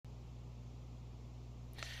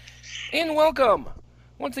And welcome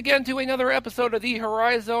once again to another episode of the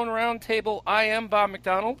Horizon Roundtable. I am Bob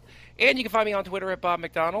McDonald, and you can find me on Twitter at Bob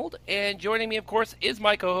McDonald. And joining me, of course, is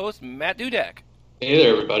my co-host Matt Dudek. Hey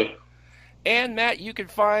there, everybody. And Matt, you can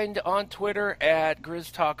find on Twitter at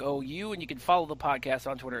GrizzTalkOU, and you can follow the podcast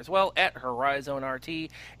on Twitter as well at HorizonRT,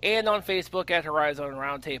 and on Facebook at Horizon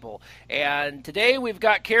Roundtable. And today we've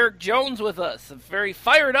got Carrick Jones with us, a very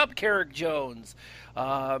fired up Carrick Jones,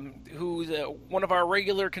 who's one of our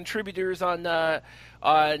regular contributors on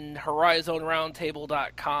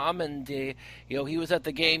HorizonRoundtable.com, and he was at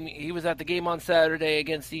the game. He was at the game on Saturday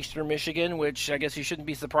against Eastern Michigan, which I guess you shouldn't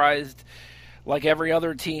be surprised. Like every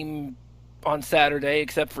other team on Saturday,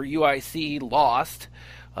 except for UIC, lost.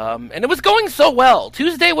 And it was going so well.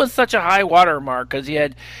 Tuesday was such a high water mark because you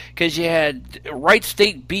had Wright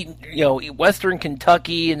State beat Western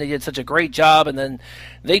Kentucky, and they did such a great job, and then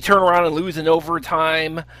they turn around and lose in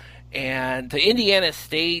overtime, and to Indiana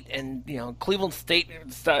State, and Cleveland State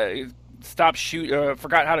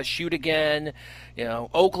forgot how to shoot again.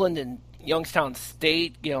 Oakland and Youngstown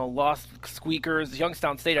State lost squeakers.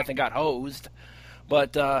 Youngstown State I think got hosed.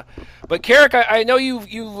 But Carrick, I know you've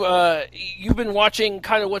been watching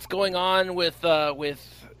kind of what's going on with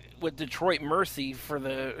Detroit Mercy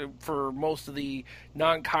for most of the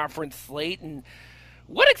non-conference slate, and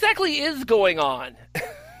what exactly is going on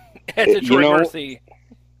at Detroit Mercy?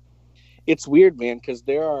 It's weird, man, because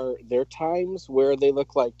there are times where they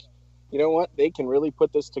look like, they can really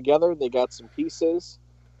put this together. They got some pieces,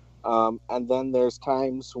 and then there's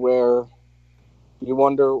times where you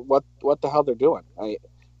wonder what the hell they're doing.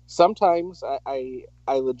 Sometimes I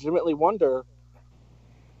legitimately wonder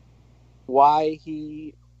why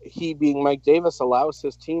he being Mike Davis allows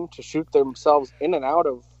his team to shoot themselves in and out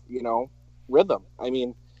of rhythm. I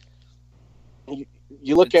mean,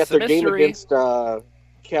 you look at their game against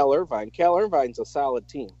Cal Irvine. Cal Irvine's a solid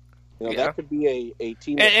team. That could be a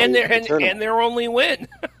team and their only win.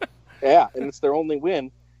 Yeah, and it's their only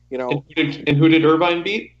win. And who did Irvine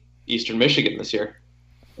beat? Eastern Michigan this year.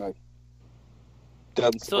 Right.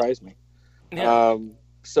 Doesn't surprise me. Yeah.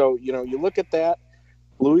 So you look at that.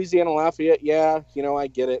 Louisiana Lafayette, I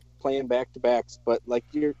get it, playing back-to-backs, but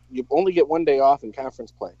you only get one day off in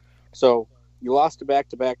conference play. So you lost a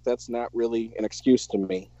back-to-back, that's not really an excuse to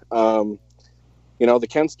me. The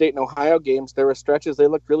Kent State and Ohio games, there were stretches they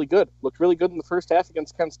looked really good. Looked really good in the first half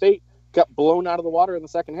against Kent State, got blown out of the water in the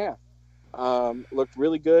second half. Looked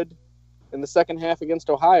really good in the second half against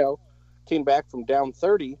Ohio, came back from down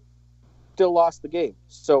 30, still lost the game.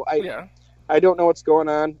 So I don't know what's going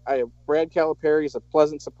on. Brad Calipari is a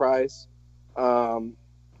pleasant surprise.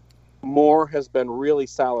 Moore has been really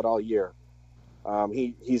solid all year.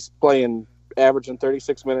 He's playing, averaging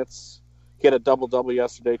 36 minutes. He had a double-double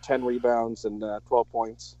yesterday, 10 rebounds and 12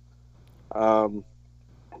 points.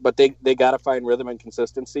 But they got to find rhythm and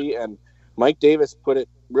consistency, and Mike Davis put it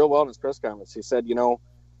real well in his press conference. He said,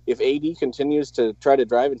 if AD continues to try to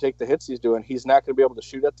drive and take the hits he's doing, he's not going to be able to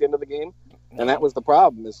shoot at the end of the game. And that was the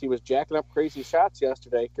problem, is he was jacking up crazy shots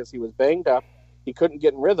yesterday because he was banged up. He couldn't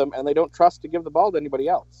get in rhythm, and they don't trust to give the ball to anybody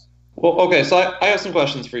else. Well, okay, so I have some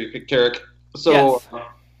questions for you, Carrick. So,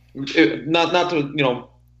 not to,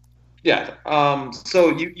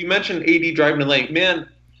 so you mentioned AD driving the lane. Man,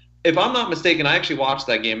 if I'm not mistaken, I actually watched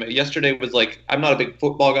that game. Yesterday was I'm not a big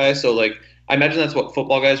football guy, so I imagine that's what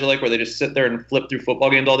football guys are like, where they just sit there and flip through football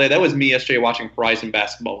games all day. That was me yesterday watching Horizon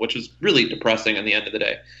basketball, which was really depressing at the end of the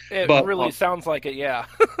day. It really sounds like it, yeah.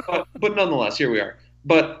 but nonetheless, here we are.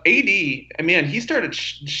 But AD, he started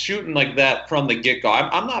shooting like that from the get-go.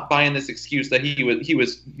 I'm not buying this excuse that he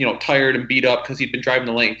was tired and beat up because he'd been driving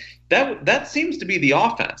the lane. That seems to be the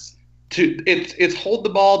offense. It's hold the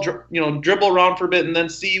ball, dribble around for a bit, and then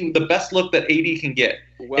see the best look that AD can get.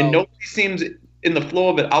 Well, and nobody seems in the flow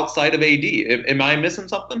of it outside of AD. Am I missing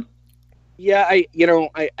something? Yeah, I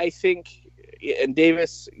think, and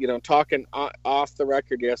Davis, talking off the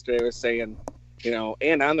record yesterday was saying,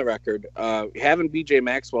 and on the record, having BJ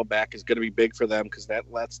Maxwell back is going to be big for them because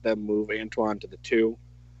that lets them move Antoine to the 2.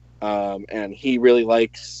 And he really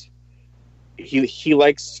likes he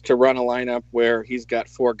likes to run a lineup where he's got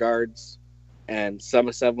 4 guards and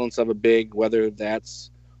some semblance of a big, whether that's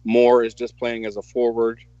Moore is just playing as a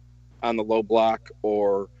forward on the low block,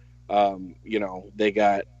 or they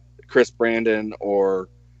got Chris Brandon or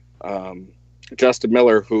Justin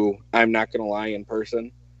Miller, who I'm not going to lie, in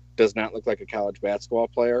person does not look like a college basketball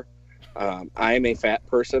player. I am a fat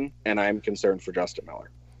person, and I'm concerned for Justin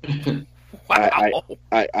Miller. Wow.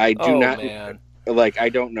 I do not man. I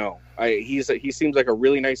don't know. He seems like a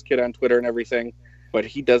really nice kid on Twitter and everything, but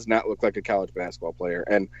he does not look like a college basketball player.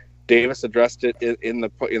 And Davis addressed it in the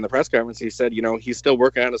press conference. He said, he's still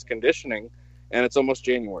working on his conditioning, and it's almost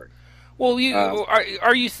January. Well,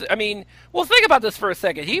 are you? I mean, well, think about this for a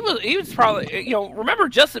second. He was probably, remember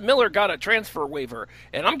Justin Miller got a transfer waiver,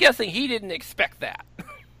 and I'm guessing he didn't expect that.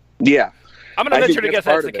 Yeah, I'm going to venture to guess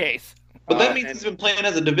that's the case. But that means he's been playing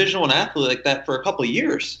as a Division I athlete like that for a couple of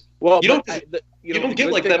years. Well, you don't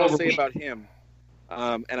get like that I'll over say about him.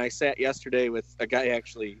 And I sat yesterday with a guy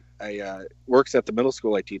works at the middle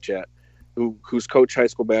school I teach at, who's coached high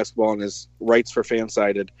school basketball and writes for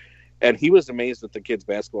Fansided, and he was amazed at the kid's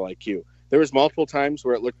basketball IQ. There was multiple times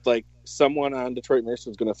where it looked like someone on Detroit Mercy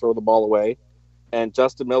was going to throw the ball away, and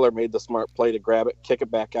Justin Miller made the smart play to grab it, kick it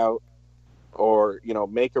back out, or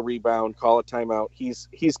make a rebound, call a timeout. He's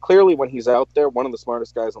clearly, when he's out there, one of the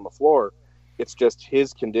smartest guys on the floor. It's just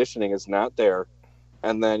his conditioning is not there.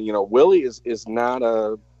 And then Willie is not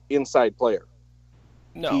a inside player.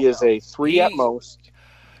 No, he is a 3 at most.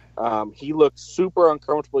 He looked super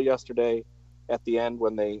uncomfortable yesterday at the end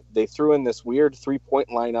when they threw in this weird 3-point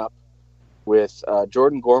lineup with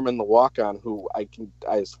Jordan Gorman, the walk-on, who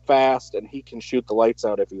is fast and he can shoot the lights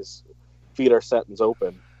out if his feet are set and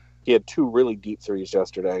open. He had 2 really deep threes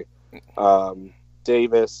yesterday.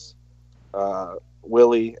 Davis,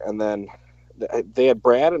 Willie, and then they had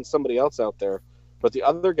Brad and somebody else out there, but the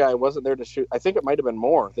other guy wasn't there to shoot. I think it might have been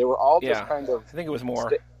Moore. They were all just kind of, I think it was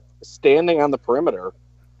Moore, standing on the perimeter,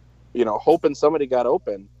 hoping somebody got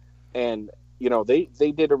open. And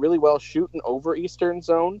they did a really well shooting over Eastern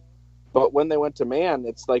Zone, but when they went to man,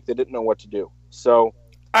 it's like they didn't know what to do. So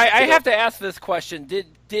I have to ask this question: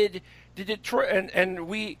 Did Detroit, and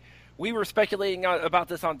we were speculating about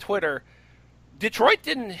this on Twitter, Detroit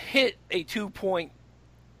didn't hit a 2-point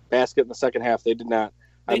basket in the second half. They did not.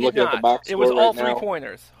 I'm looking at the box score. It was all right now.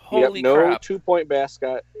 3-pointers. Holy no crap. 2-point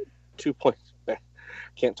basket. 2-point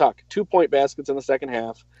baskets in the second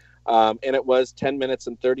half. And it was 10 minutes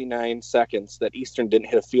and 39 seconds that Eastern didn't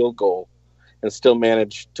hit a field goal and still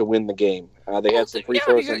managed to win the game. They had some free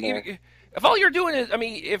throws in there. If all you're doing is,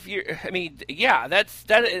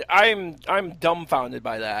 I'm dumbfounded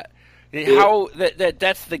by that. How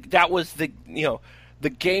that was the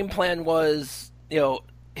game plan was,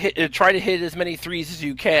 try to hit as many threes as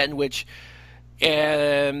you can,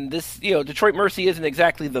 and this, Detroit Mercy isn't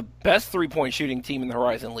exactly the best 3-point shooting team in the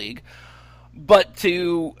Horizon League, but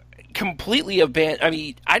to completely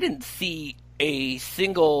abandon, I didn't see a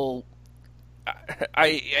single,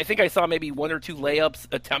 I think I saw maybe 1 or 2 layups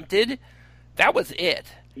attempted. That was it.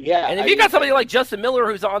 Yeah. And if you got somebody like Justin Miller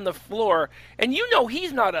who's on the floor, and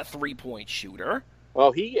he's not a 3-point shooter.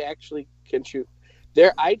 Well, he actually can shoot.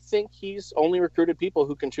 I think he's only recruited people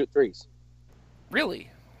who can shoot threes. Really?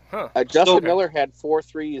 Huh. Justin Miller had 4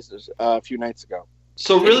 threes a few nights ago.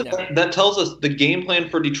 So really, that tells us the game plan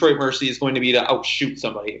for Detroit Mercy is going to be to outshoot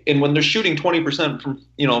somebody. And when they're shooting 20%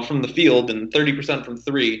 from the field and 30% from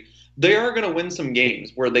 3, they are going to win some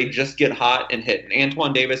games where they just get hot and hit. And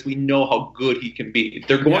Antoine Davis, we know how good he can be.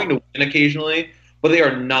 They're going to win occasionally, but they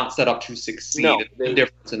are not set up to succeed. The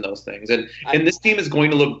difference in those things. And this team is going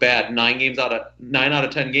to look bad 9 out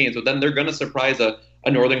of 10 games, but then they're going to surprise a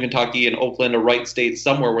Northern Kentucky, an Oakland, a Wright State,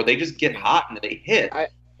 somewhere where they just get hot and they hit. I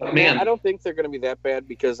don't think they're going to be that bad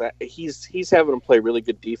because he's having them play really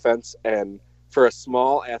good defense, and for a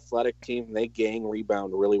small athletic team, they gang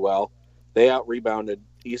rebound really well. They out-rebounded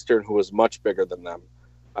Eastern, who was much bigger than them.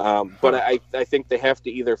 But I think they have to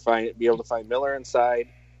either be able to find Miller inside,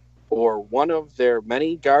 or one of their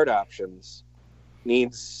many guard options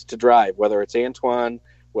needs to drive, whether it's Antoine,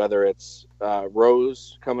 whether it's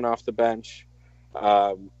Rose coming off the bench.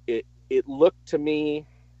 It looked to me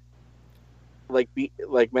like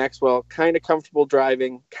Maxwell, kind of comfortable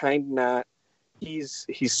driving, kind of not. He's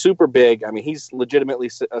super big. He's legitimately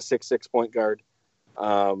a 6'6" point guard.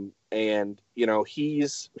 And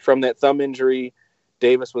he's from that thumb injury.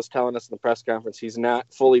 Davis was telling us in the press conference he's not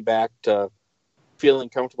fully back to feeling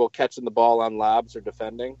comfortable catching the ball on lobs or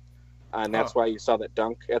defending, and that's why you saw that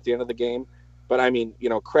dunk at the end of the game. But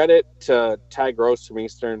credit to Ty Gross from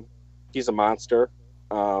Eastern. He's a monster.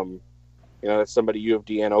 That's somebody U of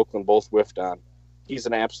D and Oakland both whiffed on. He's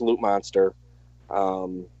an absolute monster.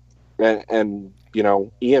 And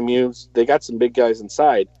EMU's, they got some big guys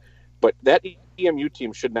inside, but that EMU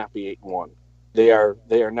team should not be 8-1. They are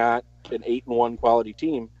not an 8-1 quality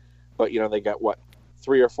team, but they got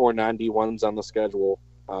 3 or 4 non-D1s on the schedule.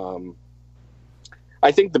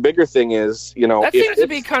 I think the bigger thing is, that seems to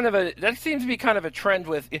be kind of a trend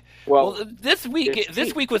with. Well, this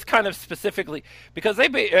week was kind of specifically because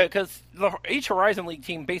because the H Horizon League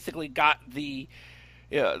team basically got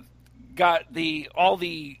all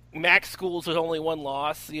the MAC schools with only 1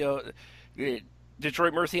 loss.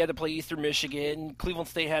 Detroit Mercy had to play Eastern Michigan. Cleveland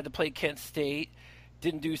State had to play Kent State.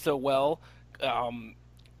 Didn't do so well.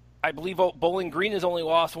 I believe Bowling Green has only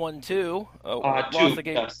lost 1-2. Two, Lost the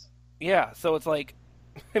game. yes. Yeah, so it's like,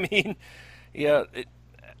 I mean, yeah.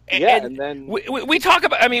 And then we talk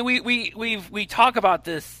about. I mean, we talk about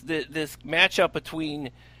this matchup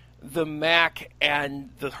between the MAC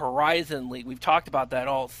and the Horizon League. We've talked about that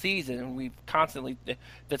all season, and we've constantly.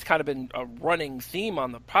 That's kind of been a running theme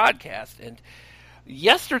on the podcast. And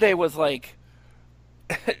yesterday was like,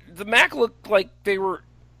 the MAC looked like they were.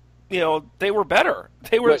 They were better.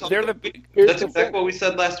 That's exactly what we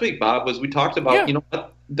said last week, Bob. Was we talked about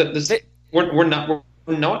what we're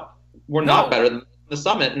not better than the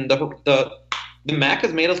Summit, and the MAC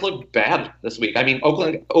has made us look bad this week. I mean,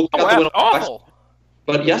 Oakland awful.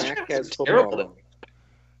 But yesterday was terrible.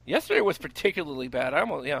 Yesterday was particularly bad.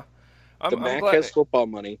 The MAC has football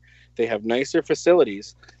money. They have nicer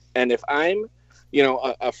facilities, and if I'm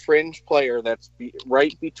a fringe player that's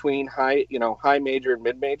right between high major and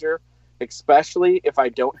mid major, especially if I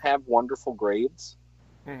don't have wonderful grades,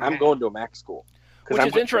 I'm going to a MAC school. Which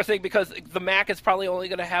is interesting because the MAC is probably only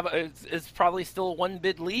going to have is probably still a one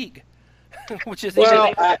bid league, which is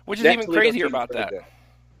even crazier about that. Good.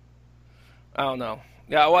 I don't know.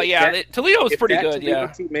 Yeah, well, Toledo is pretty good. Toledo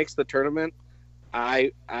team makes the tournament,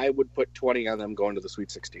 I would put 20 on them going to the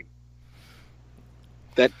Sweet 16.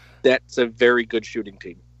 That's a very good shooting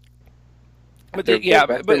team. But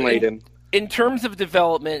in terms of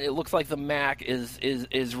development, it looks like the MAC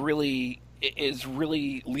is really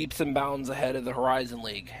leaps and bounds ahead of the Horizon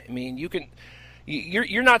League. I mean,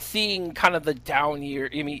 you're not seeing kind of the down year.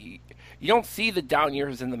 I mean, you don't see the down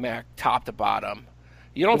years in the MAC top to bottom.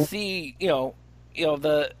 You don't see and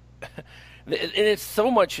it's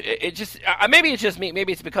so much. It just maybe it's just me.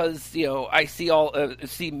 Maybe it's because I see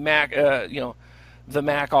MAC the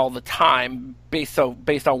MAC all the time based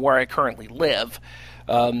on where I currently live,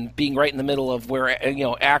 being right in the middle of where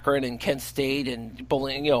Akron and Kent State and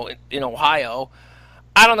Bowling in Ohio.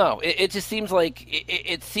 I don't know. It just seems like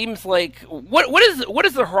it seems like what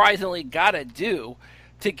does the Horizon League got to do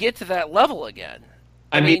to get to that level again?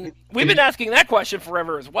 I mean, we've been asking that question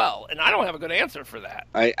forever as well, and I don't have a good answer for that.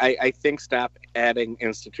 I think stop adding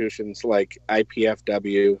institutions like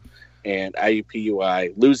IPFW and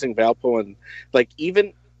IUPUI, losing Valpo, and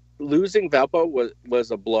even losing Valpo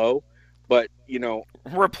was a blow, but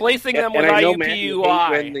replacing them with IUPUI.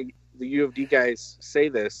 When the U of D guys say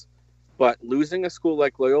this, but losing a school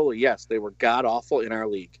like Loyola, yes, they were god awful in our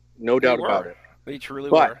league, no doubt about it. They truly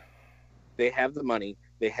were. They have the money,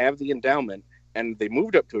 they have the endowment, and they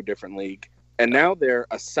moved up to a different league, and now they're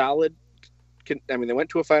a solid. I mean, they went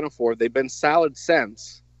to a Final Four. They've been solid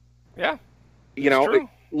since. Yeah, true.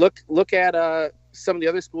 Look at some of the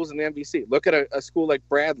other schools in the MVC. Look at a school like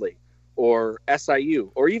Bradley or SIU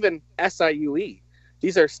or even SIUE.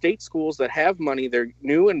 These are state schools that have money. They're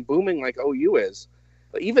new and booming like OU is.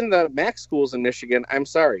 But even the MAC schools in Michigan, I'm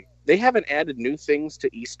sorry, they haven't added new things to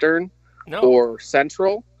Eastern or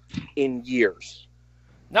Central in years.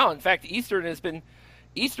 No, in fact, Eastern has been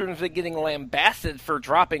getting lambasted for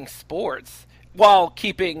dropping sports while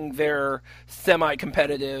keeping their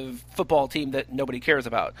semi-competitive football team that nobody cares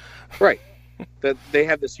about. Right. That they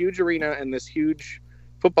have this huge arena and this huge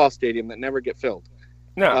football stadium that never get filled.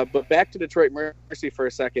 No. But back to Detroit Mercy for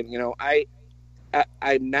a second. I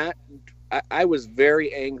was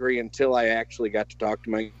very angry until I actually got to talk to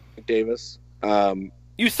Mike Davis.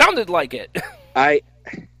 You sounded like it.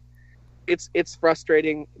 It's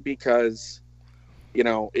frustrating because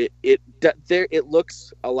it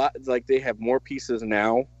looks a lot like they have more pieces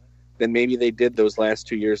now than maybe they did those last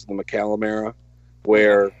 2 years of the McCallum era,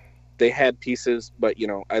 where they had pieces. But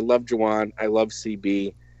I love Juwan, I love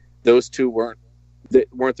CB. Those two weren't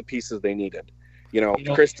the pieces they needed.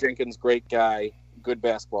 Chris Jenkins, great guy, good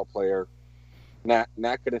basketball player, not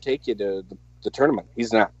going to take you to the tournament.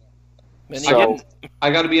 He's not. So I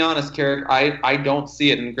got to be honest, Carrick. I don't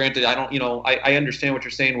see it, and granted, I don't. I understand what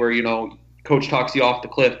you're saying, where Coach talks you off the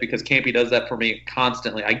cliff, because Campy does that for me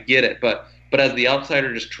constantly. I get it, but as the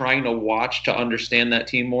outsider, just trying to watch to understand that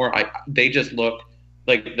team more, they just look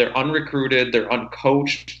like they're unrecruited, they're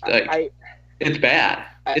uncoached. It's bad.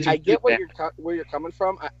 I get where you're coming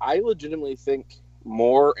from. I legitimately think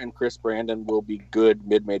Moore and Chris Brandon will be good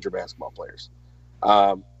mid-major basketball players.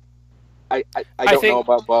 I don't know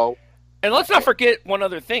about Bo. And let's not forget one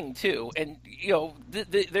other thing, too. And,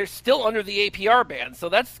 they're still under the APR ban, so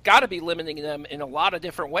that's got to be limiting them in a lot of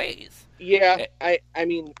different ways. Yeah, I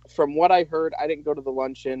mean, from what I heard, I didn't go to the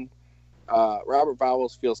luncheon. Robert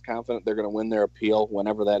Bowles feels confident they're going to win their appeal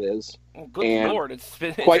whenever that is. Well, good And Lord,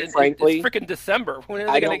 quite frankly, it's freaking December. When are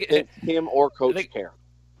they I going don't to get? think him or Coach care.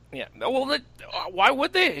 Yeah. Well, why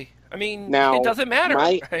would they? I mean, Now, it doesn't matter.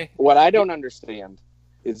 Right? What I don't understand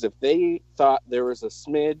is if they thought there was a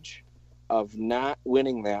smidge of not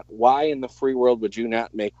winning that, why in the free world would you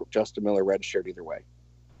not make Justin Miller redshirt either way?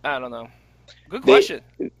 I don't know. Good question.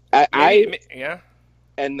 Yeah.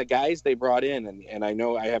 And the guys they brought in, and I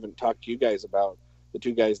know I haven't talked to you guys about the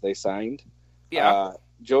two guys they signed. Yeah.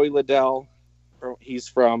 Joey Liddell, he's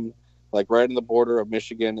from like right on the border of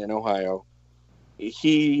Michigan and Ohio.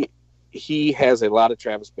 He has a lot of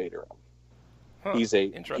Travis Bader on. Huh, he's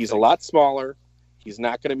a lot smaller. He's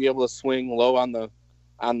not going to be able to swing low on the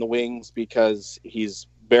wings because he's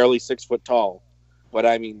barely 6 foot tall. But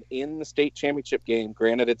I mean, in the state championship game,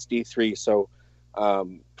 granted it's D3, so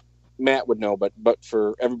Matt would know, but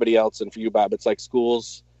for everybody else and for you, Bob, it's like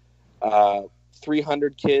schools,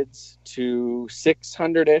 300 kids to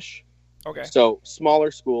 600-ish. Okay. So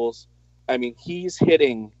smaller schools. I mean, he's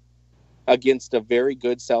hitting against a very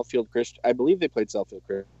good Southfield Christian. I believe they played Southfield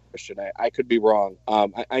Christian. I could be wrong.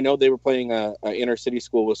 I know they were playing a inner city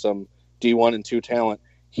school with some D1 and 2 talent.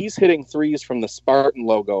 He's hitting threes from the Spartan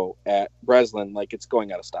logo at Breslin like it's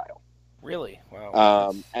going out of style. Really?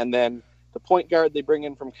 Wow. And then the point guard they bring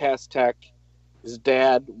in from Cass Tech, his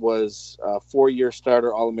dad was a 4-year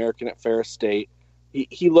starter All-American at Ferris State.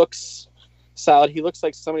 He looks solid. He looks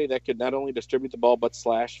like somebody that could not only distribute the ball but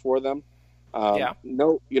slash for them.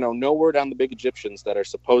 No word on the big Egyptians that are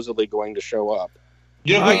supposedly going to show up.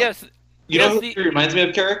 You know who? Yes. You know who he reminds me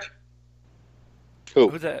of, Carrick?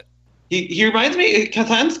 Who's that? He reminds me. It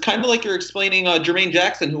sounds kind of like you're explaining Jermaine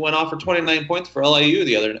Jackson, who went off for 29 points for LIU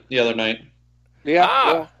the other night.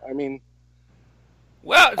 Yeah. I mean,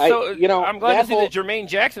 well, so I'm glad to see that Jermaine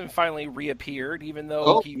Jackson finally reappeared, even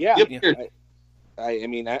though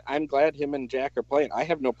I'm glad him and Jack are playing. I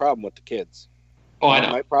have no problem with the kids. Oh, I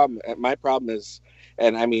know. My problem is,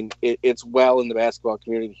 and I mean, it's well in the basketball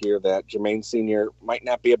community here that Jermaine Sr. might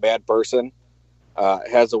not be a bad person,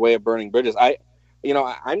 has a way of burning bridges.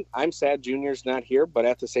 I'm sad Junior's not here, but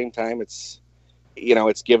at the same time, it's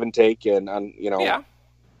give and take, and yeah,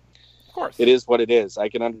 of course, it is what it is. I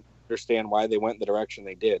can understand why they went the direction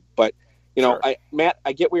they did, but sure. Matt,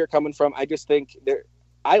 I get where you're coming from. I just think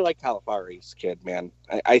I like Calipari's kid, man.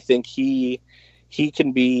 I think he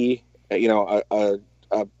can be, a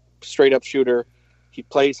straight up shooter. He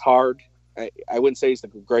plays hard. I wouldn't say he's the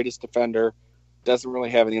greatest defender. Doesn't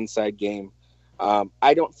really have an inside game.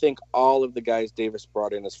 I don't think all of the guys Davis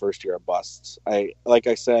brought in his first year are busts. Like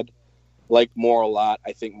I said, like Moore a lot.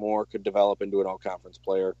 I think Moore could develop into an all-conference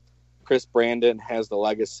player. Chris Brandon has the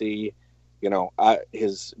legacy.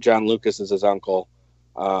 His John Lucas is his uncle.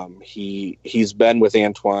 He's been with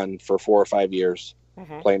Antoine for 4 or 5 years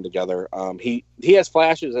playing together. He has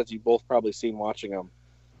flashes, as you've both probably seen watching him,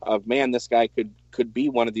 of, man, this guy could be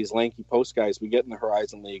one of these lanky post guys we get in the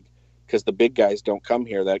Horizon League because the big guys don't come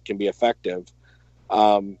here that can be effective.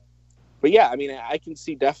 But yeah, I mean, I can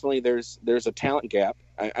see definitely there's a talent gap.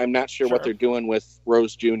 I'm not sure what they're doing with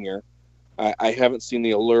Rose Jr. I haven't seen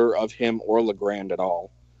the allure of him or LeGrand at all.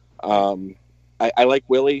 I like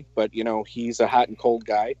Willie, but he's a hot and cold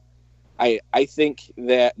guy. I think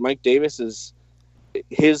that Mike Davis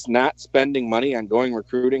his not spending money on going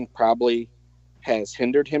recruiting probably has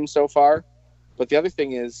hindered him so far. But the other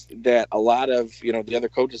thing is that a lot of the other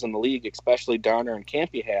coaches in the league, especially Darner and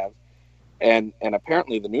Campy, have, and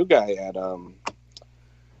apparently the new guy at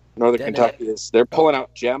Northern Kentucky they're pulling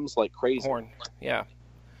out gems like crazy. Horn, yeah.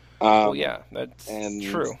 That's and,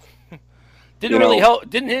 true. Didn't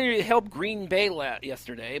really help Green Bay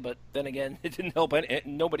yesterday, but then again, it didn't help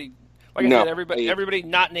nobody. Like I said, everybody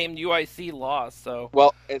not named UIC lost. So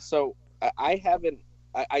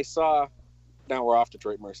I saw. Now we're off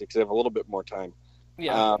Detroit Mercy because I have a little bit more time.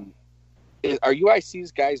 Yeah. Are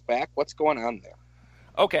UIC's guys back? What's going on there?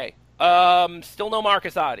 Okay. Still no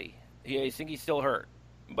Marcus Otte. I think he's still hurt,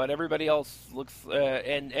 but everybody else looks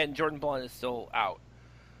and Jordan Blunt is still out.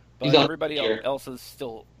 But everybody else is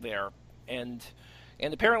still there. And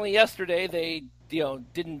apparently yesterday they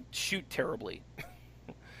didn't shoot terribly.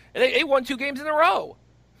 And they won 2 games in a row.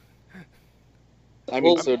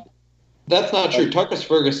 That's not true. Tarkus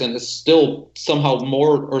Ferguson is still somehow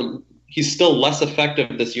he's still less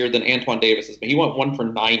effective this year than Antoine Davis is. But he went 1 for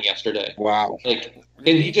 9 yesterday. Wow! And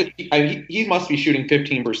he must be shooting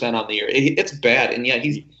 15% on the year. It's bad, and yet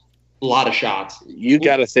he's a lot of shots. You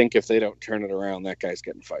got to think if they don't turn it around, that guy's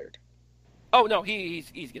getting fired. Oh no,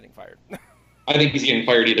 he's getting fired. I think he's getting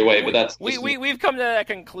fired either way, but that's we've come to that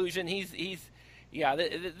conclusion. He's Yeah,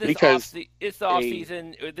 this Because it's the off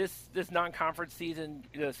season. This non-conference season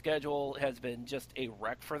schedule has been just a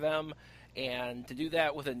wreck for them, and to do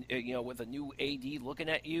that with a new AD looking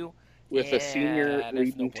at you, with a senior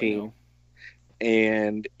leading no team,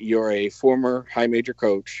 and you're a former high major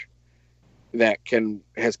coach that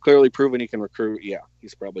has clearly proven he can recruit. Yeah,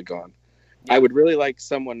 he's probably gone. Yeah. I would really like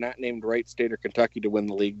someone not named Wright State or Kentucky to win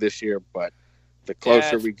the league this year, but the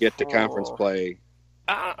closer we get to conference play,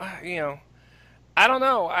 I don't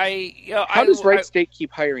know. How does Wright State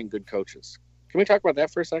keep hiring good coaches? Can we talk about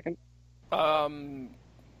that for a second?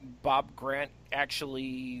 Bob Grant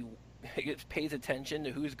actually pays attention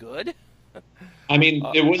to who's good. I mean,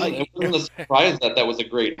 it wasn't a surprise that was a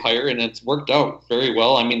great hire, and it's worked out very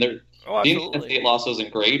well. I mean, the Indiana State loss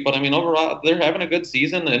wasn't great, but I mean, overall, they're having a good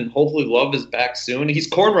season, and hopefully Love is back soon. He's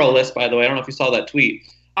cornrow list, by the way. I don't know if you saw that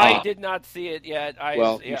tweet. I did not see it yet. I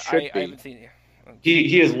haven't seen it.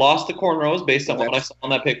 He has lost the cornrows based on what I saw on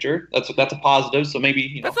that picture. That's a positive. So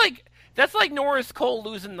maybe that's like Norris Cole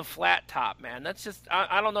losing the flat top, man. That's just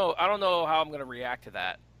I don't know how I'm going to react to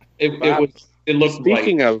that. It looked.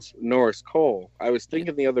 Speaking of Norris Cole, I was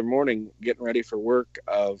thinking the other morning, getting ready for work,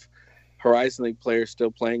 of Horizon League players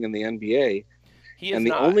still playing in the NBA. He is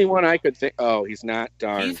not. Only one I could think. Oh, he's not.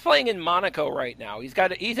 Darn. He's playing in Monaco right now. He's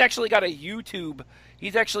actually got a YouTube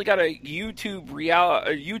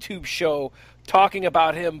YouTube show talking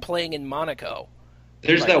about him playing in Monaco.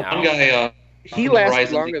 There's that one guy. He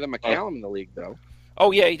lasted longer than McCallum in the league, though.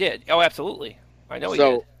 Oh yeah, he did. Oh, absolutely. I know he did.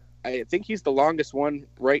 So I think he's the longest one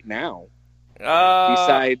right now.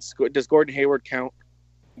 Besides, does Gordon Hayward count?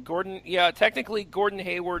 Technically Gordon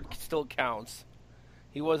Hayward still counts.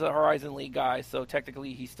 He was a Horizon League guy, so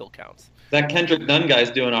technically he still counts. That Kendrick Nunn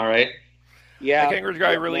guy's doing all right. Yeah, that Kendrick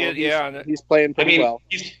guy really is. Yeah, he's playing pretty well.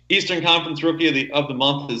 Eastern Conference Rookie of the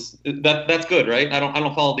Month that's good, right? I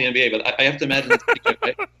don't follow the NBA, but I have to imagine it's pretty good,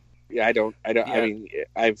 right? Yeah, I don't. Yeah. I mean,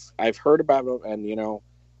 I've heard about him, and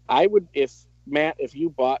I would if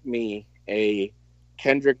you bought me a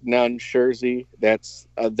Kendrick Nunn jersey that's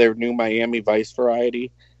their new Miami Vice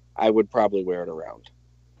variety, I would probably wear it around.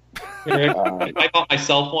 If I bought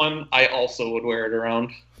myself one, I also would wear it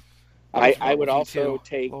around. I would also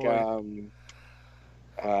take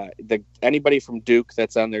anybody from Duke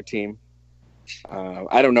that's on their team.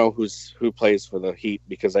 I don't know who plays for the Heat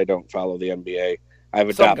because I don't follow the NBA. I've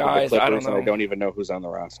adopted the Clippers, and I don't even know who's on the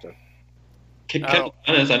roster. Kendrick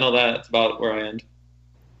Nunn is. I know that. It's about where I end.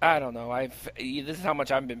 I don't know. This is how much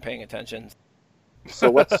I've been paying attention. So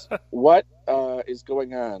what is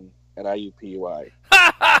going on at IUPUI?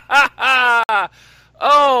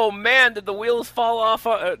 Oh man, did the wheels fall off?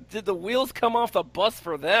 Did the wheels come off the bus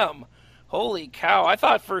for them? Holy cow! I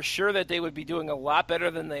thought for sure that they would be doing a lot better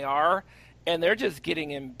than they are, and they're just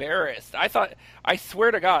getting embarrassed. I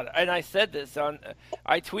swear to God, and I said this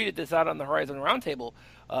I tweeted this out on the Horizon Roundtable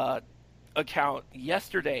account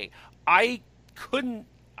yesterday. I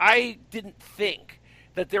didn't think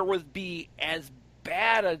that there would be as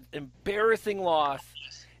bad an embarrassing loss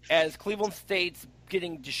as Cleveland State's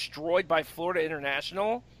getting destroyed by Florida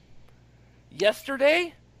International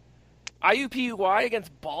yesterday. IUPUI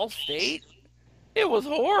against Ball State, it was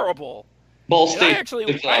horrible. Ball State.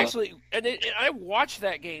 I watched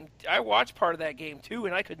that game. I watched part of that game too,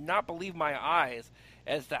 and I could not believe my eyes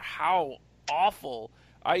as to how awful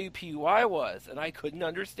IUPUI was, and I couldn't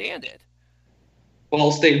understand it.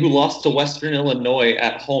 Ball State, who lost to Western Illinois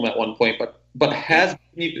at home at one point,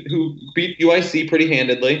 who beat UIC pretty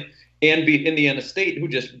handedly, and beat Indiana State, who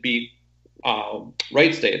just beat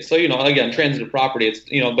Wright State. So again, transitive property. It's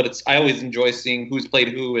but I always enjoy seeing who's played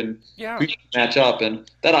who and who match up. And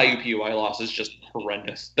that IUPUI loss is just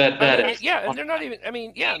horrendous. And they're not even. I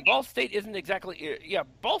mean, Ball State isn't exactly.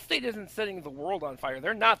 Ball State isn't setting the world on fire.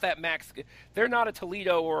 They're not that max. They're not a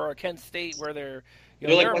Toledo or a Kent State where they're.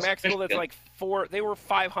 They're a max school that's like 4. They were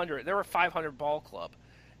 500. They were a 500 ball club,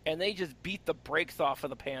 and they just beat the brakes off of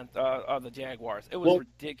the Jaguars. It was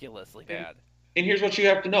ridiculously bad. And here's what you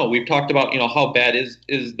have to know. We've talked about, how bad is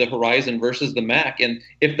the Horizon versus the MAC. And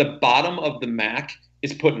if the bottom of the MAC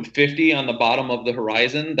is putting 50 on the bottom of the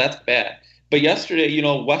Horizon, that's bad. But yesterday,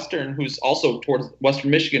 Western, who's also towards Western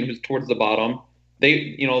Michigan, who's towards the bottom,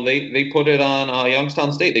 they put it on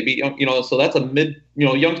Youngstown State. They beat, so that's a mid,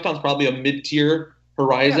 Youngstown's probably a mid-tier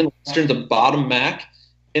Horizon. Yeah. Western's a bottom MAC.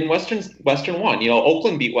 And Western won.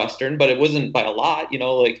 Oakland beat Western, but it wasn't by a lot.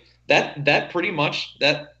 That pretty much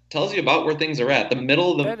that tells you about where things are at. The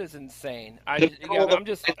middle of the. That is insane. I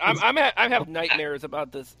have nightmares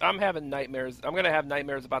about this. I'm having nightmares. I'm gonna have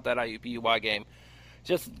nightmares about that IUPUI game.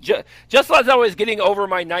 Just as I was getting over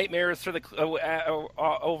my nightmares for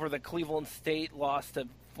over the Cleveland State loss to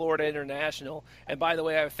Florida International. And by the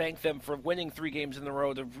way, I thank them for winning 3 games in a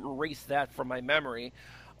row to erase that from my memory.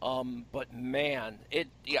 But man,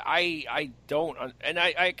 I don't, and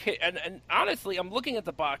I can't, and honestly, I'm looking at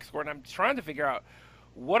the box score and I'm trying to figure out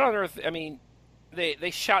what on earth. I mean,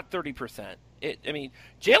 they shot 30%.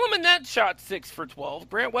 Jalen Manette shot 6 for 12.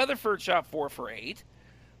 Grant Weatherford shot 4 for 8.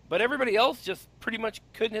 But everybody else just pretty much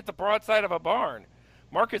couldn't hit the broadside of a barn.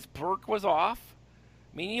 Marcus Burke was off.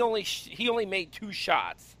 I mean, he only made 2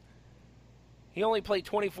 shots. He only played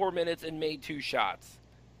 24 minutes and made 2 shots.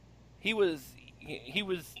 It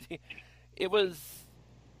was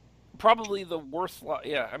probably the worst.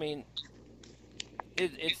 Yeah, I mean,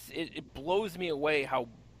 it blows me away how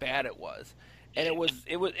bad it was. And it was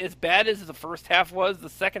as bad as the first half was. The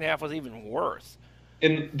second half was even worse.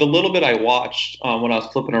 In the little bit I watched when I was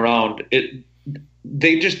flipping around,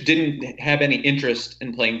 they just didn't have any interest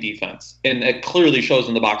in playing defense, and it clearly shows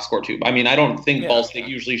in the box score too. I mean, I don't think Ball State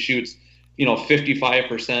usually shoots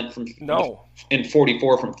 55% from and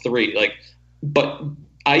 44 from 3. But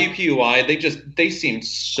IUPUI, they seemed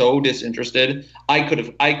so disinterested. I could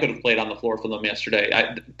have played on the floor for them yesterday,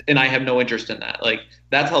 and I have no interest in that.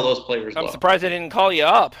 That's how those players I'm look. surprised I didn't call you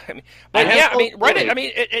up. And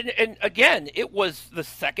again, it was the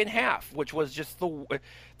second half, which was just the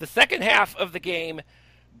second half of the game.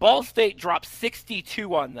 Ball State dropped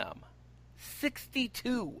 62 on them.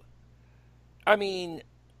 62. I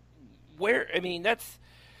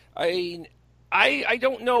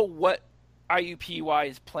don't know what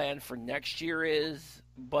IUPUI's plan for next year is,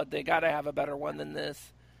 but they got to have a better one than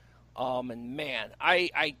this. And man,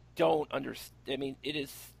 I don't understand. I mean, it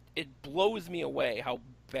blows me away how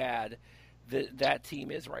bad that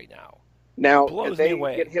team is right now. Now, did they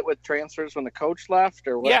get hit with transfers when the coach left,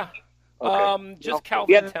 or what? Yeah. Okay. Just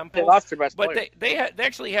Calvin Temple. They lost their best but player. they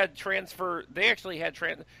actually had transfer. They actually had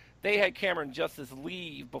They had Cameron Justice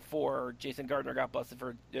leave before Jason Gardner got busted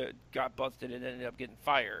and ended up getting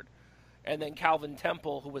fired. And then Calvin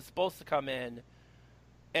Temple, who was supposed to come in,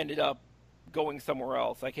 ended up going somewhere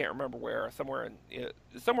else. I can't remember where.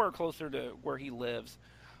 Somewhere closer to where he lives.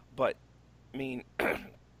 But I mean,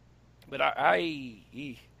 but I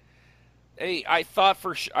thought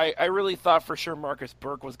I really thought for sure Marcus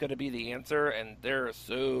Burke was going to be the answer, and there are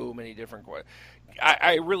so many different questions.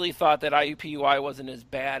 I really thought that IUPUI wasn't as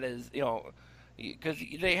bad as because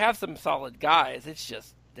they have some solid guys. It's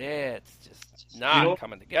just not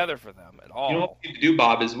coming together for them at all. What we need to do,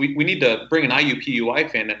 Bob, is we need to bring an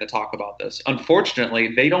IUPUI fan in to talk about this.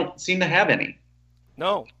 Unfortunately, they don't seem to have any.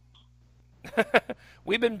 No.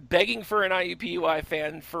 We've been begging for an IUPUI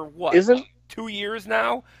fan for what? 2 years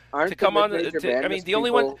now to come on. The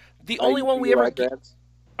only one we ever.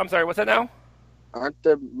 I'm sorry. What's that now? Aren't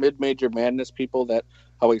the mid-major madness people that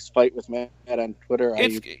always fight with Matt on Twitter?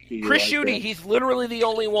 It's Chris Schutte. He's literally the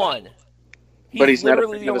only one. But he's not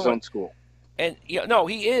of his own school. And no,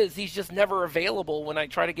 he is. He's just never available when I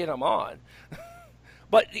try to get him on.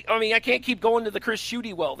 But I mean, I can't keep going to the Chris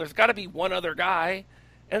Schutte well. There's got to be one other guy,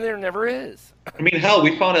 and there never is. I mean, hell,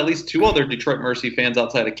 we found at least 2 other Detroit Mercy fans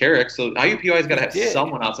outside of Carrick, so IUPUI's got to have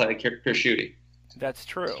someone outside of Chris Schutte. That's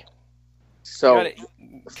true. So,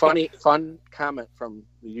 fun comment from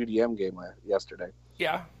the UDM game yesterday.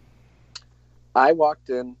 Yeah. I walked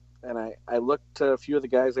in, and I looked to a few of the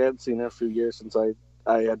guys I hadn't seen in a few years since I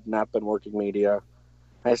had not been working media.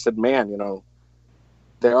 I said, man,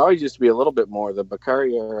 there always used to be a little bit more. The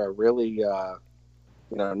Bakari are really,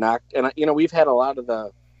 knocked. And, we've had a lot of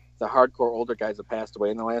the hardcore older guys that passed away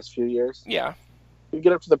in the last few years. Yeah. You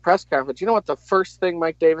get up to the press conference. You know what the first thing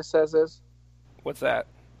Mike Davis says is? What's that?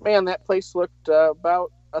 Man, that place looked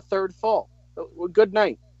about a third full. Good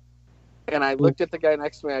night. And I looked at the guy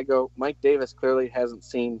next to me. I go, Mike Davis clearly hasn't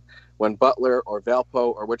seen when Butler or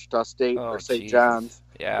Valpo or Wichita State or St. John's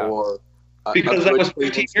or because that was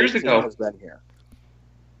 15 years ago has been here.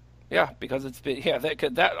 Yeah, because it's been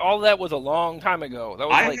that all that was a long time ago. That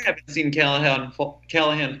was I haven't seen Callahan full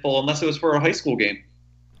unless it was for a high school game.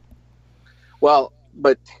 Well,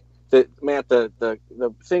 but the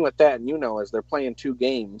thing with that, is they're playing 2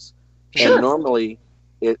 games, sure. And normally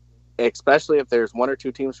especially if there's 1 or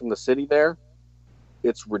 2 teams from the city there,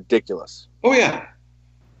 it's ridiculous. Oh yeah.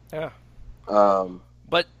 Yeah.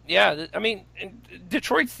 But yeah, I mean,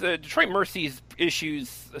 Detroit Mercy's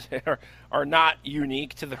issues are not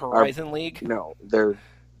unique to the Horizon League. No, they're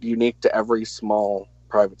unique to every small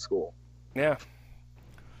private school. Yeah.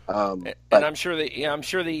 And I'm sure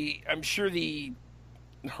the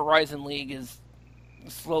Horizon League is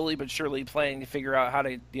slowly but surely planning to figure out how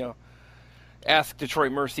to ask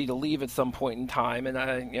Detroit Mercy to leave at some point in time, and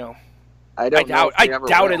I doubt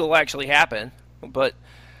it'll actually happen. But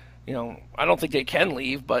I don't think they can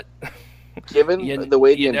leave, but given the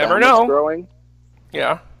way the endowment's growing,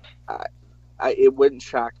 yeah, it wouldn't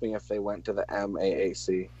shock me if they went to the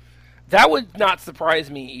MAAC. That would not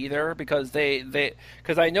surprise me either, because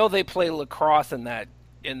because I know they play lacrosse in that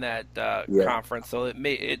conference, so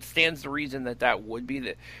it stands to reason that would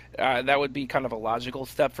be that would be kind of a logical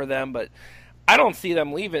step for them. But I don't see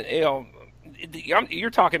them leaving. You're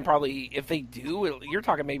talking probably, if they do, you're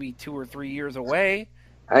talking maybe 2 or 3 years away,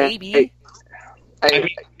 maybe. I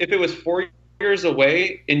mean, if it was 4 years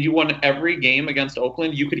away and you won every game against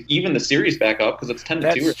Oakland, you could even the series back up because it's 10-2.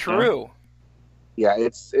 That's true. Yeah,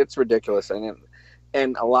 it's ridiculous,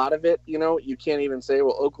 and a lot of it, you can't even say,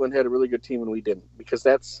 well, Oakland had a really good team and we didn't, because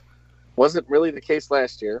wasn't really the case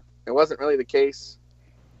last year. It wasn't really the case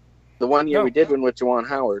the one year we did win with Juwan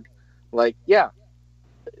Howard. Like, yeah,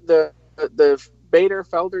 the Bader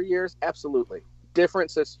Felder years, absolutely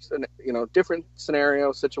different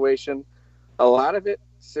scenario situation. A lot of it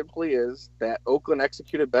simply is that Oakland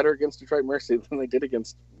executed better against Detroit Mercy than they did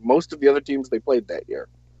against most of the other teams they played that year.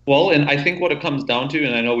 Well, and I think what it comes down to,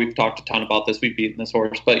 and I know we've talked a ton about this, we've beaten this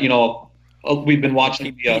horse, but we've been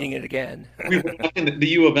watching beating it again. We've been watching the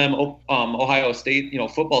U of M Ohio State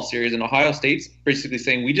football series, and Ohio State's basically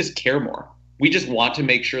saying we just care more. We just want to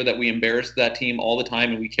make sure that we embarrass that team all the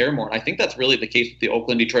time, and we care more. And I think that's really the case with the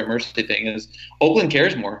Oakland Detroit Mercy thing. Is Oakland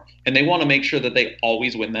cares more, and they want to make sure that they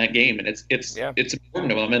always win that game, and it's important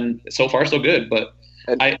to them. And so far, so good. But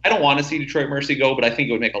I don't want to see Detroit Mercy go, but I think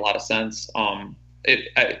it would make a lot of sense.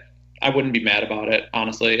 I wouldn't be mad about it,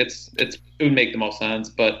 honestly. It would make the most sense,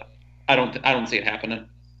 but I don't see it happening.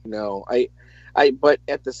 No, but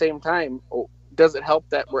at the same time, does it help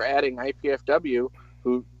that we're adding IPFW,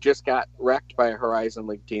 who just got wrecked by a Horizon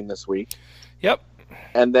League team this week? Yep.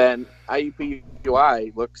 And then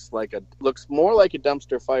IUPUI looks more like a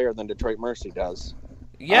dumpster fire than Detroit Mercy does.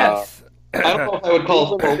 Yes. I don't know if I would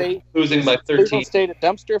call losing by 13. Cleveland State a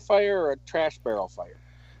dumpster fire or a trash barrel fire?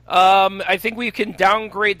 I think we can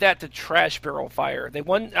downgrade that to trash barrel fire. They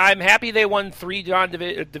won. I'm happy they won 3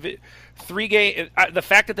 3 game. The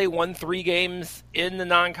fact that they won 3 games in the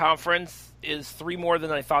non-conference is 3 more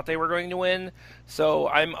than I thought they were going to win. So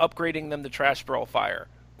I'm upgrading them to trash barrel fire.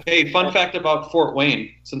 Hey, fun fact about Fort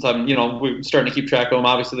Wayne. Since we're starting to keep track of them.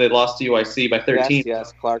 Obviously, they lost to UIC by 13.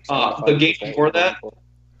 Yes, Clarkson. The game before that,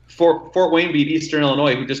 Fort Wayne beat Eastern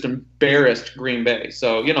Illinois, who just embarrassed Green Bay.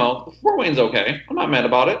 So, Fort Wayne's okay. I'm not mad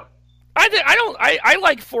about it. I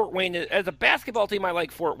like Fort Wayne as a basketball team. I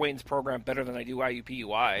like Fort Wayne's program better than I do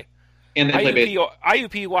IUPUI. And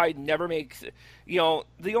IUPUI never makes, the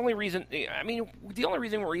only reason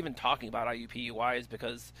we're even talking about IUPUI is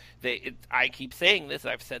because I keep saying this.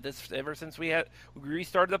 I've said this ever since we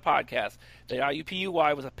restarted the podcast. That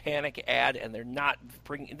IUPUI was a panic ad, and they're not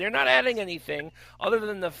adding anything other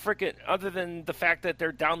than the fact that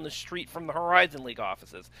they're down the street from the Horizon League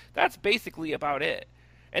offices. That's basically about it.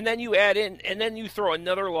 And then you add in, and then you throw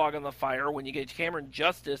another log on the fire when you get Cameron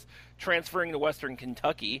Justice transferring to Western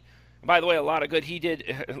Kentucky. By the way, a lot of good he did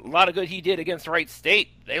against Wright State.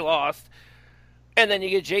 They lost. And then you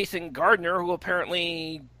get Jason Gardner, who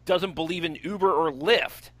apparently doesn't believe in Uber or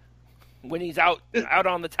Lyft when he's out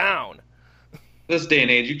on the town. This day and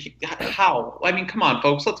age, how? I mean, come on,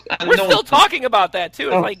 folks. We're still talking about that too.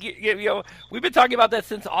 It's like we've been talking about that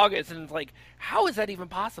since August, and it's like, how is that even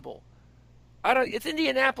possible? It's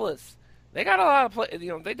Indianapolis. They got a lot of play.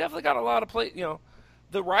 They definitely got a lot of play.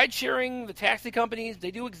 The ride sharing, the taxi companies,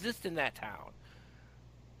 they do exist in that town.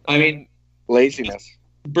 I mean, laziness.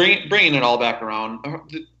 Bringing it all back around.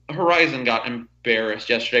 Horizon got embarrassed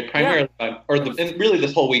yesterday, primarily and really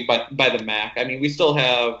this whole week by the MAC. I mean, we still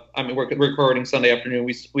have. I mean, we're recording Sunday afternoon.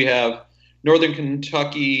 We have Northern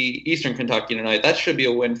Kentucky, Eastern Kentucky tonight. That should be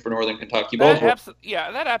a win for Northern Kentucky. That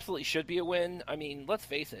absolutely should be a win. I mean, let's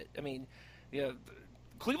face it. I mean,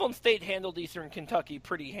 Cleveland State handled Eastern Kentucky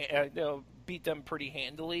beat them pretty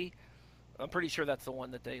handily. I'm pretty sure that's the one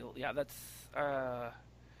that they. Yeah, that's.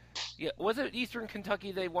 Was it Eastern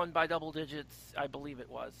Kentucky they won by double digits? I believe it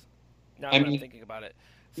was. Now that I'm thinking about it.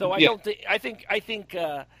 So I think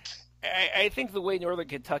the way Northern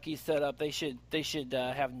Kentucky's set up, they should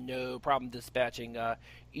have no problem dispatching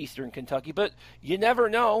Eastern Kentucky. But you never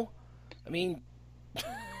know. I mean,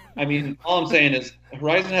 all I'm saying is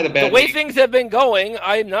Horizon had a bad. The way things have been going,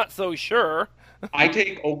 I'm not so sure. I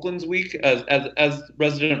take Oakland's week as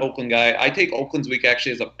resident Oakland guy. I take Oakland's week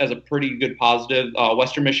actually as a pretty good positive.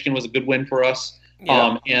 Western Michigan was a good win for us.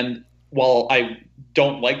 Yeah. And while I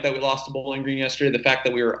don't like that we lost to Bowling Green yesterday, the fact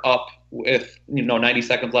that we were up with 90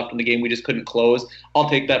 seconds left in the game, we just couldn't close. I'll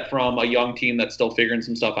take that from a young team that's still figuring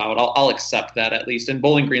some stuff out. I'll accept that at least. And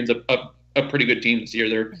Bowling Green's a a pretty good team this year.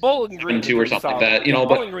 They're Bowling Green 2 or something solid. like that, you know.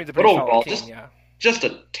 Bowling Green's a but pretty overall, solid team, just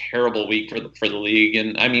a terrible week for the league.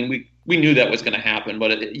 And I mean, we knew that was going to happen,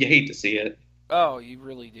 but you hate to see it. Oh, you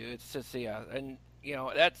really do. It's just and you know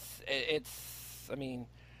it's. I mean,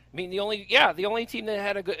 the only team that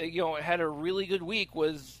had a good had a really good week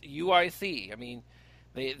was UIC. I mean,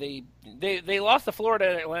 they lost to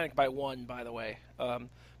Florida Atlantic by 1, by the way.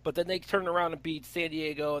 But then they turned around and beat San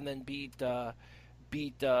Diego and then beat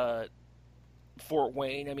Fort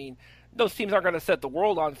Wayne. I mean, those teams aren't going to set the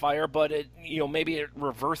world on fire, but maybe it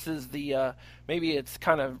reverses maybe it's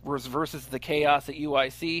kind of reverses the chaos at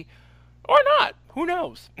UIC, or not. Who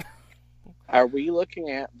knows? Are we looking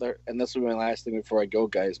at and this will be my last thing before I go,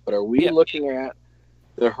 guys, but are we looking at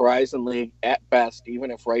the Horizon League at best,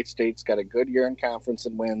 even if Wright State's got a good year in conference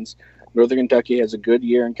and wins, Northern Kentucky has a good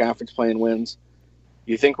year in conference play and wins?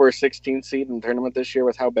 You think we're a 16th seed in the tournament this year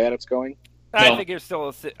with how bad it's going? I think they're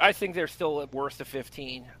still at worst of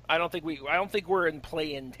 15. I don't think we're in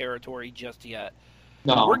play-in territory just yet.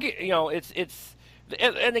 No, it's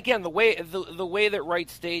and again the way that Wright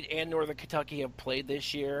State and Northern Kentucky have played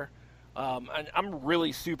this year, and I'm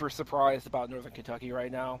really super surprised about Northern Kentucky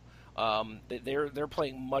right now. They're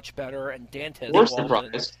playing much better, and Dantes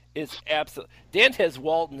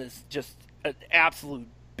Walton is just an absolute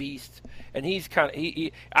beast, and he's kind of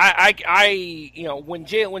when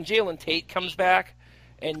Jalen Tate comes back,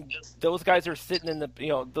 and those guys are sitting on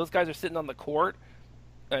the court.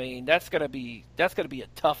 I mean, that's gonna be a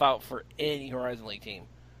tough out for any Horizon League team.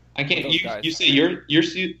 I can't. You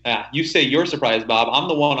say you're surprised, Bob. I'm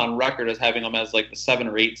the one on record as having them as like the 7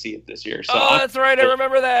 or 8 seed this year. So that's right. I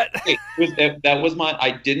remember that. That was my.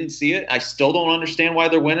 I didn't see it. I still don't understand why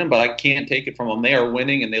they're winning, but I can't take it from them. They are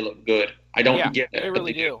winning and they look good. I don't get it. They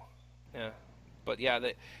really do. Yeah, but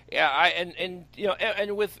and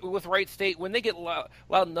with Wright State, when they get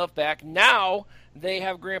loud enough back, now they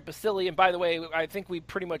have Grant Basile. And by the way, I think we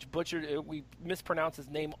pretty much we mispronounced his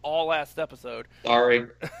name all last episode. Sorry.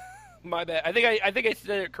 My bad. I think I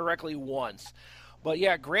said it correctly once, but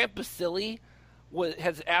yeah, Grant Basile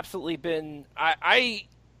has absolutely been. I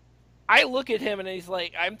look at him and he's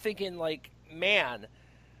like, I'm thinking like, man,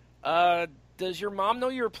 does your mom know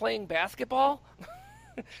you were playing basketball?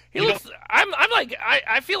 He looks.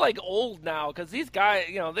 I feel like old now because these guys,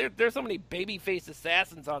 there's so many baby-faced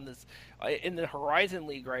assassins on this in the Horizon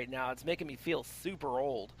League right now. It's making me feel super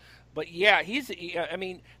old. But yeah,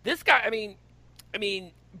 this guy. I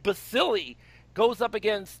mean, Basile goes up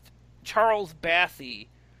against Charles Bassey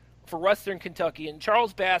for Western Kentucky, and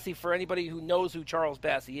Charles Bassey, for anybody who knows who Charles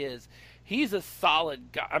Bassey is, he's a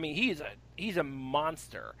solid guy. I mean, he's a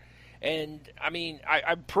monster. And, I mean,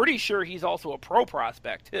 I'm pretty sure he's also a pro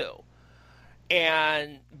prospect, too.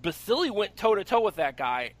 And Basile went toe-to-toe with that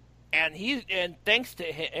guy, and thanks to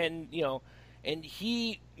him, and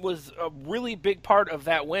he was a really big part of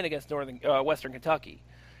that win against Western Kentucky.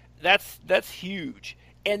 That's huge.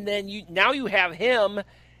 And then now you have him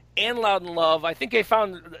and Loudon Love. I think they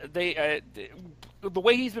found the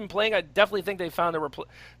way he's been playing. I definitely think they found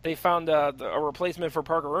a replacement for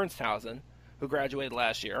Parker Ernsthausen, who graduated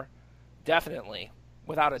last year. Definitely,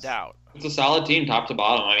 without a doubt. It's a solid team, top to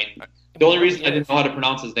bottom. I mean, the only reason I didn't know how to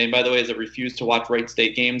pronounce his name, by the way, is I refuse to watch Wright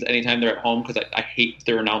State games anytime they're at home because I hate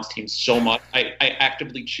their announced team so much. I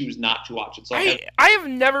actively choose not to watch it. So I have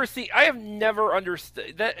never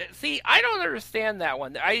understood that. See, I don't understand that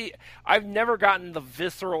one. I've never gotten the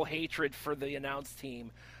visceral hatred for the announced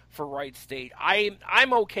team for Wright State.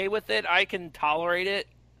 I'm okay with it. I can tolerate it.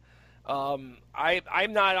 I'm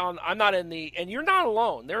not in the, and you're not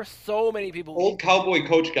alone. There are so many people. Old cowboy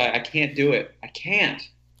coach guy, I can't do it. I can't.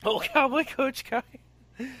 Old cowboy coach guy.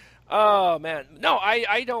 Oh man, no,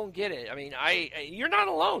 I don't get it. I mean, you're not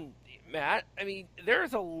alone, Matt. I mean,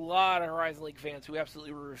 there's a lot of Horizon League fans who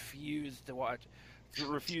absolutely refuse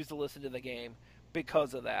to listen to the game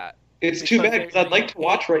because of that. It's too bad because I'd like to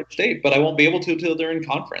watch Wright State, but I won't be able to until they're in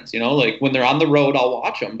conference. Like when they're on the road, I'll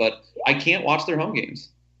watch them, but I can't watch their home games.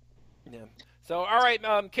 Yeah. So, all right,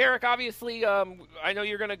 Carrick, obviously, I know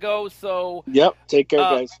you're going to go, so... Yep, take care,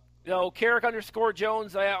 guys.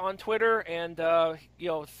 Carrick_Jones on Twitter, and,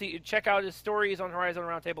 check out his stories on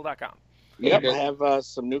HorizonRoundtable.com. Yep, I have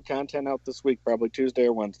some new content out this week, probably Tuesday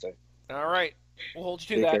or Wednesday. All right. We'll hold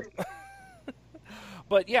you to that.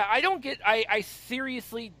 But, yeah, I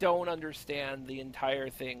seriously don't understand the entire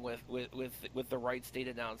thing with the Wright State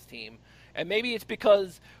announced team. And maybe it's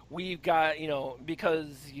because we've got,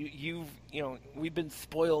 because we've been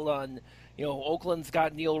spoiled on, Oakland's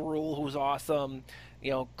got Neil Rule, who's awesome.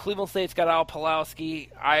 Cleveland State's got Al Pulowski.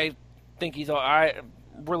 I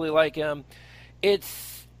really like him.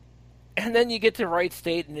 and then you get to Wright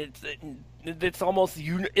State, and it's almost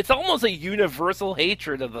a universal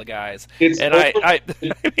hatred of the guys. And I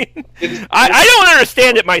mean, I don't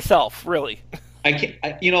understand it myself, really. I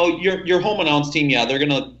can't. Your home announced team. Yeah, they're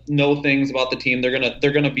gonna know things about the team.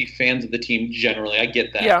 They're gonna be fans of the team generally. I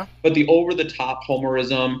get that. Yeah. But the over the top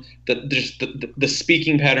homerism, the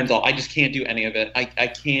speaking patterns, I just can't do any of it. I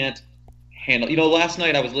can't handle. Last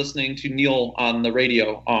night I was listening to Neil on the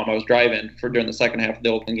radio. I was driving during the second half of the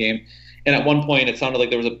Oakland game, and at one point it sounded like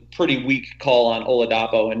there was a pretty weak call on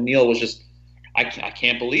Oladapo, and Neil was just, I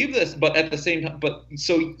can't believe this. But at the same time,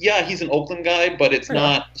 so yeah, he's an Oakland guy, but it's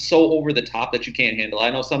not so over the top that you can't handle. I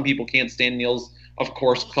know some people can't stand Neil's of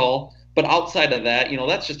course call, but outside of that,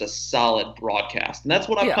 that's just a solid broadcast, and that's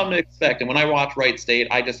what I've come to expect. And when I watch Wright State,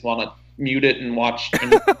 I just want to mute it and watch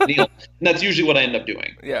Neil, and that's usually what I end up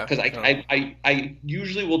doing. Yeah, because I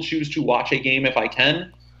usually will choose to watch a game if I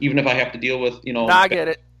can, even if I have to deal with I get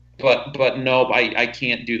it. But no, I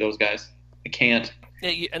can't do those guys. I can't.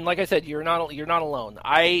 And like I said, you're not alone.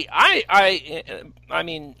 I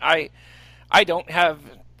mean, I've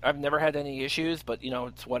never had any issues, but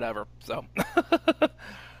it's whatever. So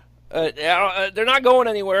they're not going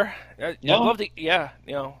anywhere. I'd love to,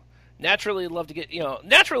 naturally love to get,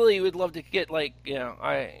 naturally would love to get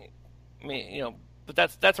but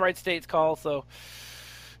that's Wright State's call. So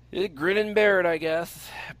grin and bear it, I guess.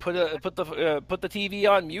 Put the TV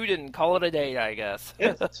on mute and call it a day, I guess.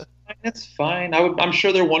 It's fine. I'm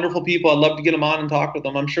sure they're wonderful people. I'd love to get them on and talk with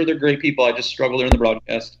them. I'm sure they're great people. I just struggle during the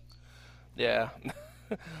broadcast. Yeah.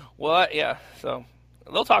 Well, yeah. So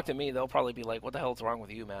they'll talk to me. They'll probably be like, "What the hell's wrong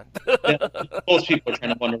with you, man?" Yeah. Most people are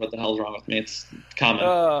trying to wonder what the hell's wrong with me. It's common.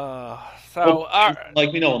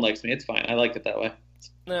 Like me, no one likes me. It's fine. I like it that way.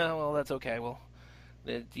 No, well, that's okay. Well,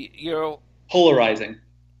 you're polarizing.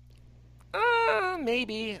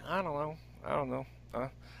 Maybe. I don't know.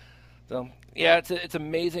 So yeah, it's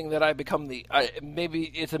amazing that I've become I've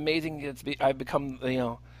become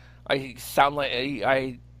I sound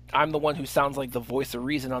like I'm the one who sounds like the voice of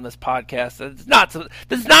reason on this podcast.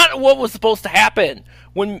 That's not what was supposed to happen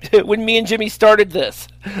when me and Jimmy started this.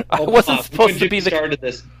 I wasn't supposed to be started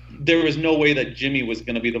this. There was no way that Jimmy was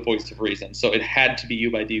going to be the voice of reason, so it had to be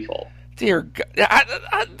you by default. Dear God,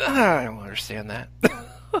 I don't understand that.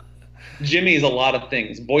 Jimmy is a lot of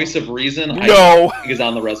things. Voice of reason, no, is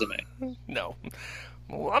on the resume. No,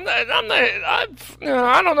 well, I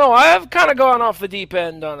don't know. I've kind of gone off the deep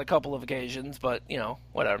end on a couple of occasions, but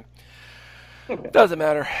whatever. Okay. Doesn't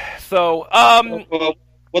matter. So, well,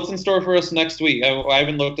 what's in store for us next week? I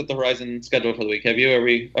haven't looked at the Horizon schedule for the week. Have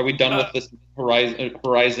you? Are we done with this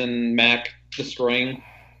Horizon Mac destroying?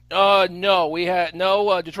 No, we had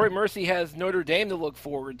no. Detroit Mercy has Notre Dame to look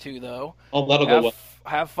forward to, though. Oh, that'll go well.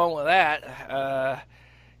 Have fun with that.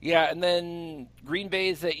 Yeah, and then Green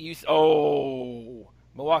Bay's at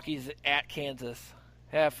Milwaukee's at Kansas.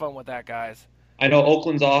 Have fun with that, guys. I know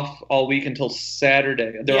Oakland's off all week until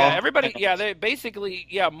Saturday. Everybody. Yeah, they basically.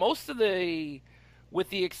 Yeah, most of the, with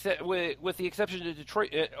the exception of Detroit,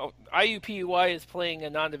 IUPUI is playing a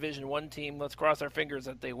non-Division I team. Let's cross our fingers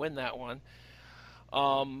that they win that one.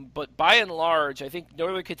 But by and large, I think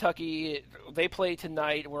Northern Kentucky, they play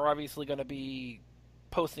tonight. We're obviously going to be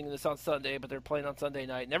posting this on Sunday, but they're playing on Sunday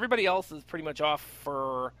night, and everybody else is pretty much off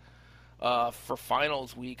for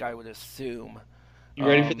finals week, I would assume. You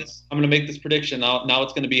ready for this? I'm going to make this prediction. Now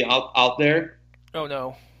it's going to be out there. Oh,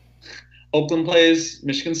 no. Oakland plays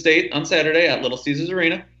Michigan State on Saturday at Little Caesars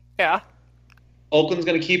Arena. Yeah. Oakland's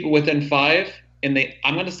going to keep it within 5, and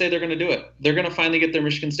I'm going to say they're going to do it. They're going to finally get their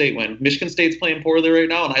Michigan State win. Michigan State's playing poorly right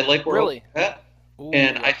now, and I like where Oakland's at. Ooh,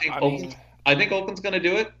 and I think Oakland's going to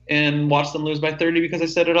do it and watch them lose by 30 because I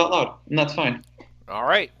said it out loud, and that's fine. All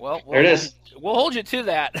right. Well, there it is. We'll hold you to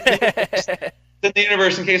that. It's in the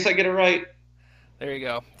universe in case I get it right. There you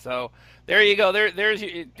go. So there you go. There's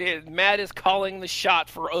Matt is calling the shot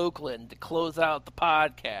for Oakland to close out the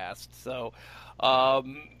podcast. So,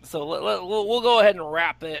 we'll go ahead and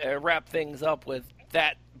wrap things up with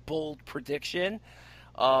that bold prediction.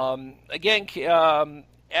 Again,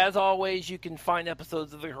 as always, you can find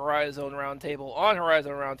episodes of the Horizon Roundtable on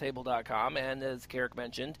HorizonRoundtable.com. And as Carrick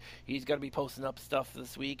mentioned, he's going to be posting up stuff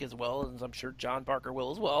this week as well, and I'm sure John Parker will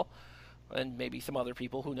as well, and maybe some other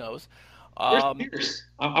people. Who knows? Where's Pierce?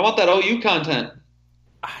 I want that OU content.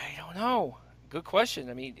 I don't know. Good question.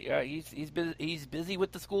 I mean, he's busy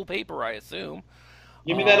with the school paper, I assume.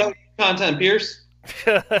 Give me that OU content, Pierce.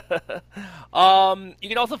 You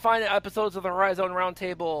can also find episodes of the Horizon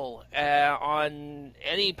Roundtable on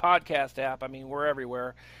any podcast app. I mean, we're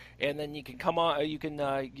everywhere. And then you can come on. You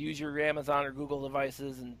can use your Amazon or Google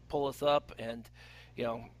devices and pull us up. And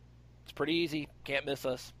it's pretty easy. Can't miss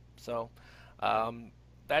us. So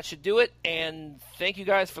that should do it. And thank you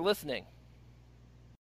guys for listening.